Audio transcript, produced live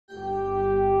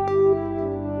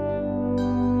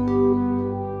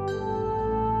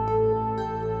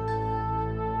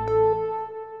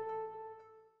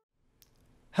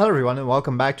Hello everyone and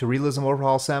welcome back to Realism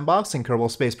Overhaul Sandbox in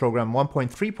Kerbal Space Program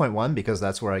 1.3.1 because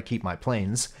that's where I keep my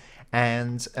planes.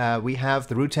 And we have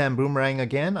the Rutan Boomerang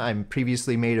again. I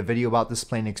previously made a video about this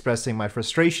plane expressing my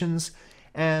frustrations,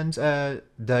 and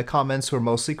the comments were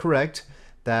mostly correct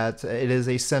that it is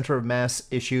a center of mass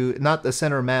issue. Not the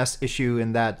center of mass issue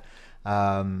in that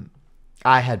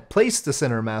I had placed the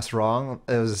center of mass wrong.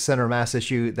 It was a center of mass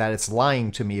issue that it's lying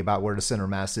to me about where the center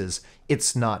of mass is.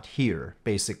 It's not here,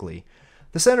 basically.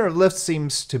 The center of lift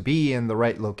seems to be in the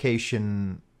right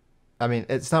location. I mean,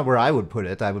 it's not where I would put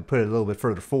it. I would put it a little bit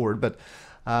further forward, but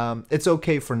it's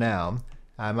okay for now.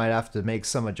 I might have to make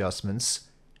some adjustments.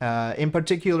 In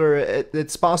particular,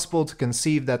 it's possible to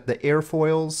conceive that the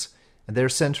airfoils, their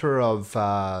center of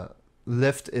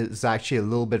lift is actually a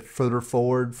little bit further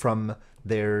forward from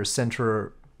their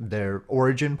center, their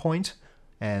origin point.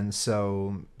 And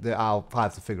so I'll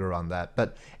have to figure on that.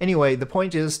 But anyway, the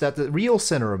point is that the real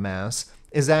center of mass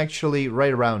is actually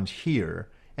right around here.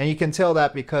 And you can tell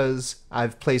that because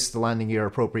I've placed the landing gear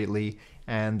appropriately,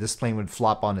 and this plane would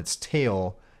flop on its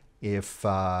tail if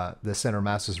the center of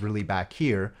mass is really back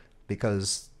here,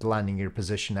 because the landing gear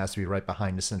position has to be right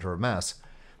behind the center of mass.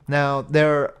 Now,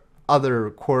 there are other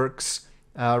quirks.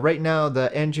 Right now,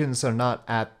 the engines are not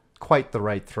at quite the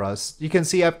right thrust. You can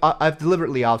see I've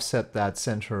deliberately offset that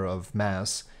center of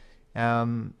mass.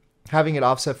 Having it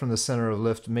offset from the center of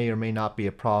lift may or may not be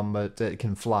a problem, but it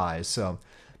can fly.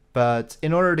 But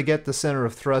in order to get the center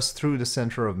of thrust through the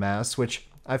center of mass, which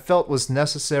I felt was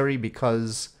necessary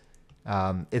because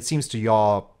it seems to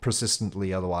yaw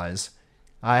persistently otherwise,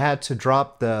 I had to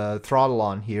drop the throttle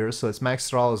on here, so its max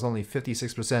throttle is only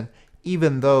 56%,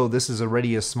 even though this is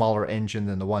already a smaller engine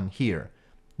than the one here.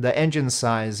 The engine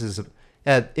size is,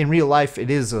 in real life,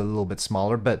 it is a little bit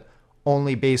smaller, but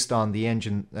only based on the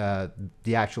engine,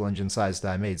 the actual engine size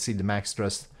that I made. See the max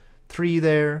thrust 3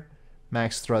 there,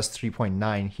 max thrust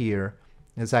 3.9 here.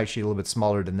 It's actually a little bit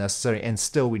smaller than necessary, and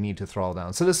still we need to throttle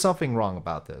down. So there's something wrong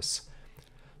about this.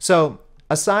 So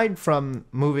aside from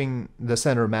moving the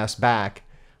center of mass back,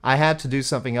 I had to do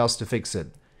something else to fix it,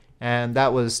 and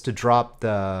that was to drop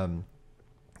the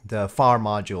FAR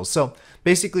module. So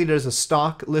basically there's a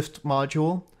stock lift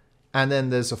module, and then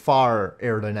there's a FAR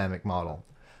aerodynamic model.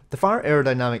 The FAR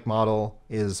aerodynamic model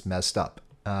is messed up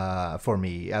for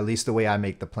me, at least the way I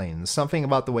make the planes. Something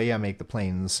about the way I make the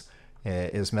planes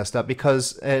is messed up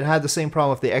because it had the same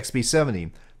problem with the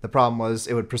XB70. The problem was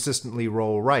it would persistently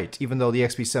roll right, even though the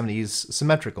XB70 is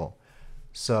symmetrical.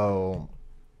 So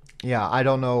yeah, I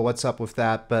don't know what's up with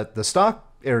that, but the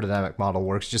stock aerodynamic model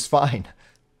works just fine.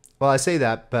 Well, I say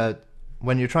that, but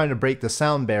when you're trying to break the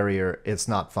sound barrier, it's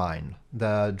not fine.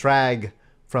 The drag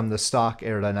from the stock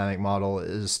aerodynamic model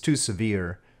is too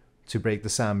severe to break the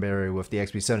sound barrier with the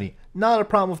XB70. Not a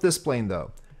problem with this plane,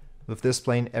 though. With this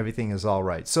plane, everything is all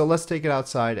right. So let's take it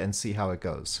outside and see how it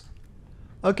goes.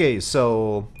 Okay,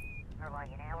 so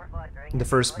the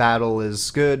first battle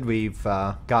is good. We've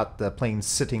got the plane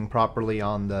sitting properly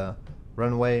on the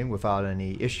runway without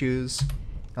any issues.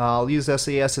 I'll use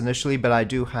SAS initially, but I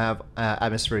do have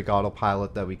atmospheric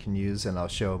autopilot that we can use, and I'll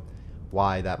show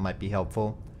why that might be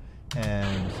helpful.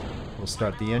 And we'll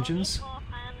start the engines.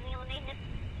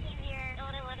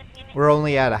 We're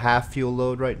only at a half fuel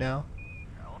load right now.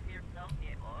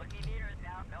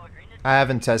 I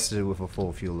haven't tested it with a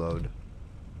full fuel load.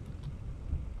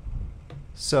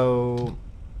 So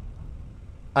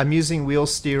I'm using wheel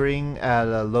steering at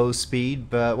a low speed,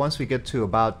 but once we get to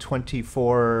about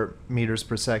 24 meters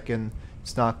per second,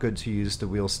 it's not good to use the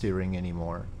wheel steering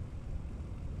anymore.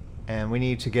 And we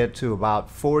need to get to about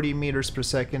 40 meters per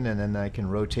second, and then I can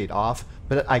rotate off.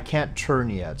 But I can't turn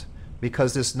yet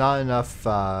because there's not enough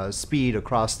speed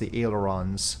across the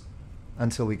ailerons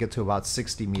until we get to about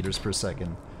 60 meters per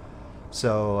second.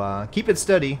 So keep it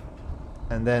steady,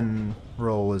 and then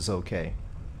roll is okay.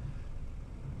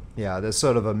 Yeah, there's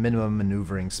sort of a minimum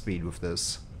maneuvering speed with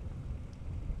this.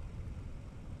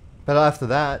 But after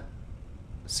that,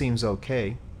 seems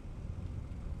okay.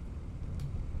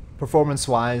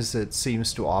 Performance-wise, it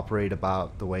seems to operate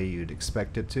about the way you'd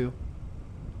expect it to.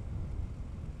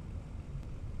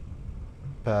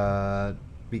 But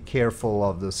be careful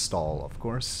of the stall, of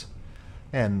course.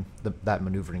 And that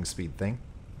maneuvering speed thing.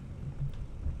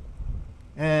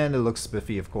 And it looks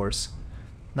spiffy, of course.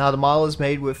 Now the model is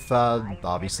made with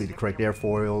obviously the correct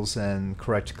airfoils and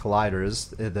correct colliders.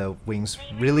 The wings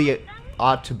really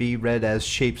ought to be read as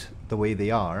shaped the way they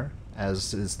are,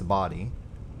 as is the body.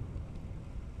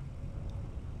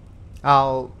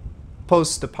 I'll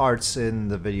post the parts in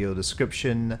the video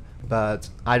description, but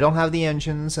I don't have the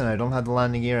engines, and I don't have the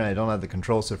landing gear, and I don't have the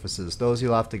control surfaces. Those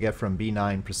you'll have to get from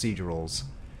B9 procedurals.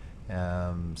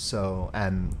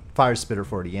 And fire spitter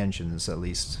for the engines, at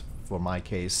least for my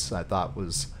case, I thought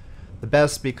was the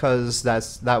best, because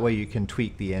that way you can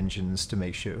tweak the engines to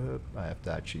make sure. I have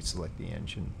to actually select the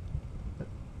engine.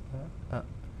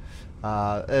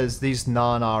 As these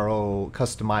non-RO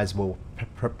customizable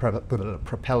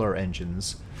propeller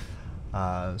engines.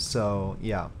 So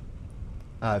yeah,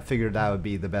 I figured that would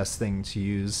be the best thing to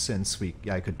use, since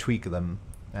I could tweak them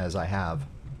as I have.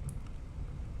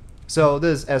 So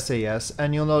this is SAS,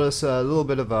 and you'll notice a little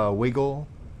bit of a wiggle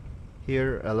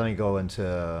here. Let me go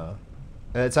into.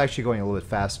 It's actually going a little bit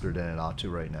faster than it ought to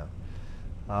right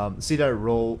now. See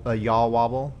that yaw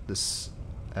wobble? This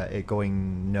it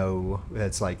going no.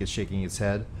 It's like it's shaking its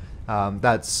head.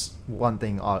 That's one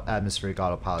thing atmospheric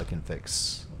autopilot can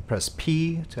fix. Press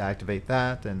P to activate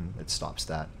that, and it stops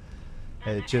that.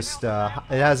 It just it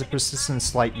has a persistent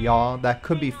slight yaw that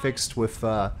could be fixed with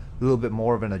a little bit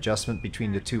more of an adjustment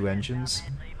between the two engines.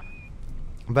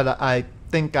 But I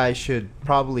think I should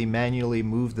probably manually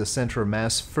move the center of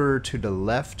mass further to the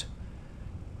left,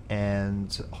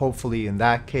 and hopefully in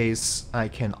that case I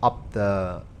can up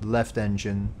the left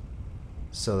engine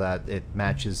so that it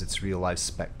matches its real life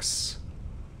specs.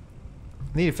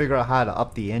 I need to figure out how to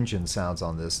up the engine sounds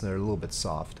on this. They're a little bit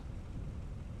soft.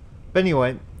 But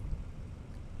anyway,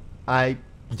 I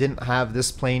didn't have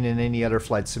this plane in any other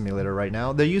flight simulator right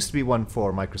now. There used to be one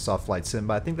for Microsoft Flight Sim,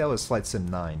 but I think that was Flight Sim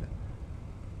 9.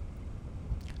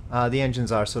 The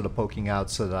engines are sort of poking out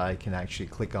so that I can actually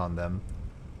click on them.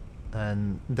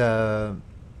 And the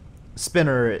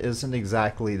spinner isn't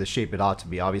exactly the shape it ought to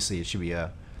be. Obviously it should be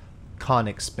a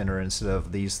conic spinner instead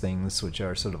of these things, which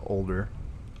are sort of older.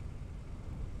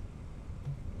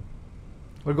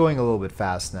 We're going a little bit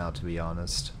fast now, to be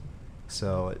honest.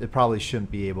 So it probably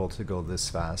shouldn't be able to go this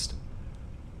fast.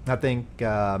 I think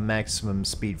maximum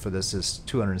speed for this is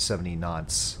 270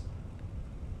 knots.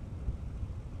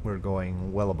 We're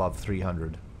going well above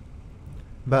 300.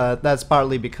 But that's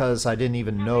partly because I didn't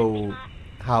even know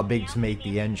how big to make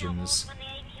the engines.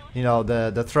 You know,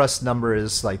 the thrust number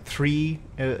is like 3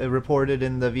 reported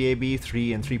in the VAB,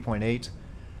 3 and 3.8.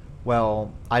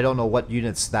 Well, I don't know what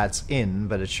units that's in,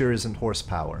 but it sure isn't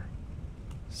horsepower.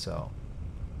 So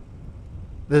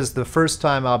this is the first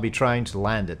time I'll be trying to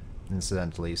land it,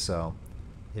 incidentally, so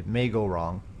it may go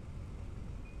wrong.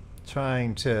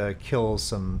 Trying to kill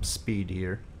some speed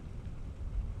here.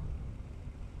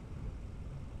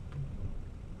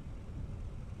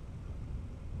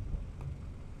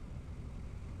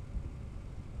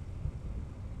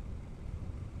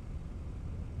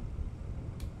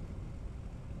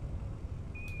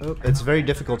 Oh, it's very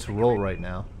difficult to roll right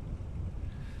now.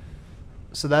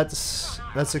 So that's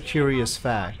a curious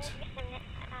fact.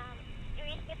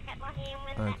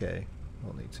 Okay,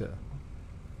 we'll need to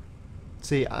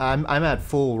see. I'm at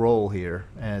full roll here,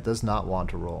 and it does not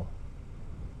want to roll.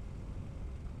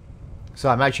 So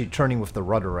I'm actually turning with the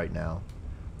rudder right now.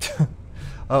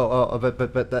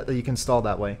 But that, you can stall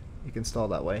that way. You can stall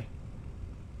that way.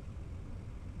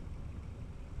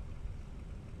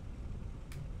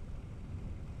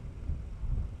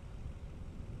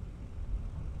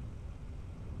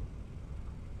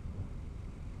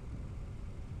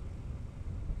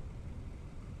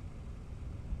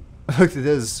 It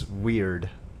is weird,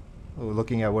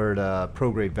 looking at where the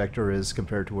prograde vector is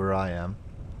compared to where I am.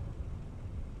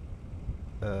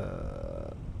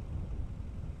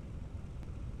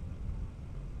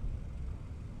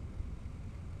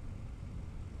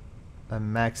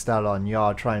 I'm maxed out on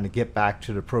yaw trying to get back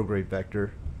to the prograde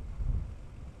vector.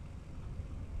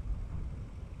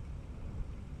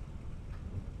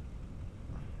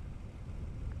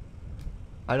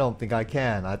 I don't think I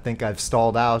can. I think I've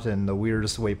stalled out in the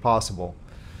weirdest way possible.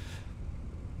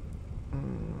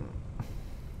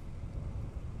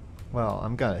 Well,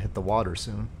 I'm gonna hit the water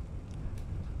soon.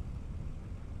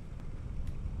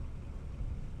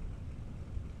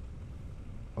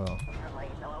 Well.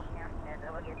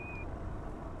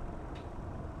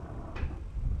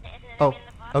 Oh,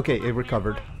 okay, it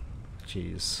recovered.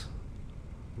 Jeez.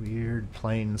 Weird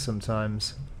plane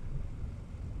sometimes.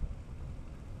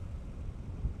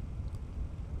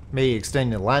 Maybe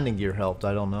extending the landing gear helped,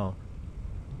 I don't know.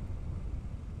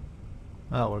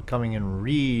 Oh, we're coming in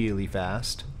really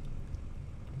fast.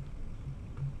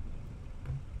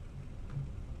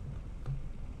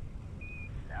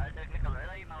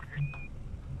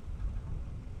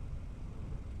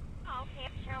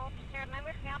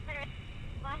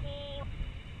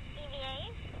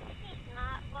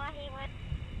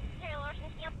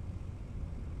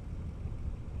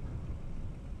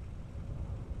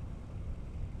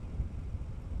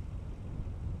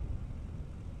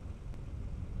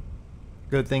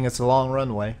 Good thing it's a long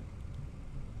runway.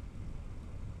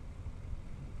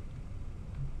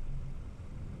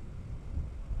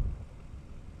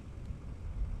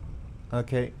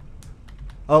 Okay.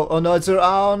 Oh no,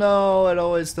 oh no, it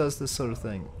always does this sort of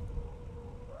thing.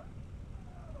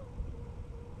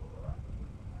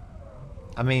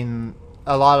 I mean,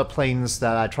 a lot of planes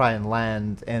that I try and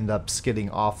land end up skidding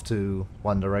off to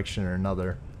one direction or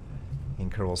another in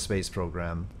Kerbal Space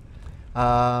Program.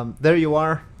 There you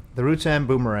are, the Rutan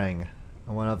Boomerang,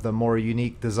 one of the more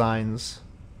unique designs,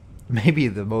 maybe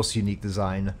the most unique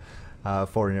design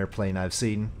for an airplane I've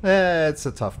seen. It's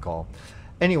a tough call.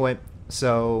 Anyway,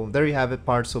 so there you have it.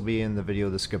 Parts will be in the video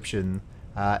description.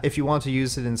 If you want to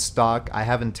use it in stock, I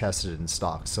haven't tested it in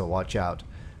stock, so watch out.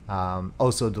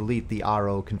 Also delete the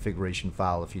RO configuration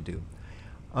file if you do.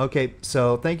 Okay,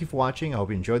 so thank you for watching. I hope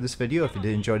you enjoyed this video. If you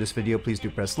did enjoy this video, please do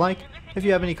press like. If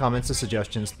you have any comments or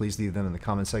suggestions, please leave them in the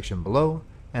comment section below,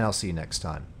 and I'll see you next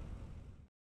time.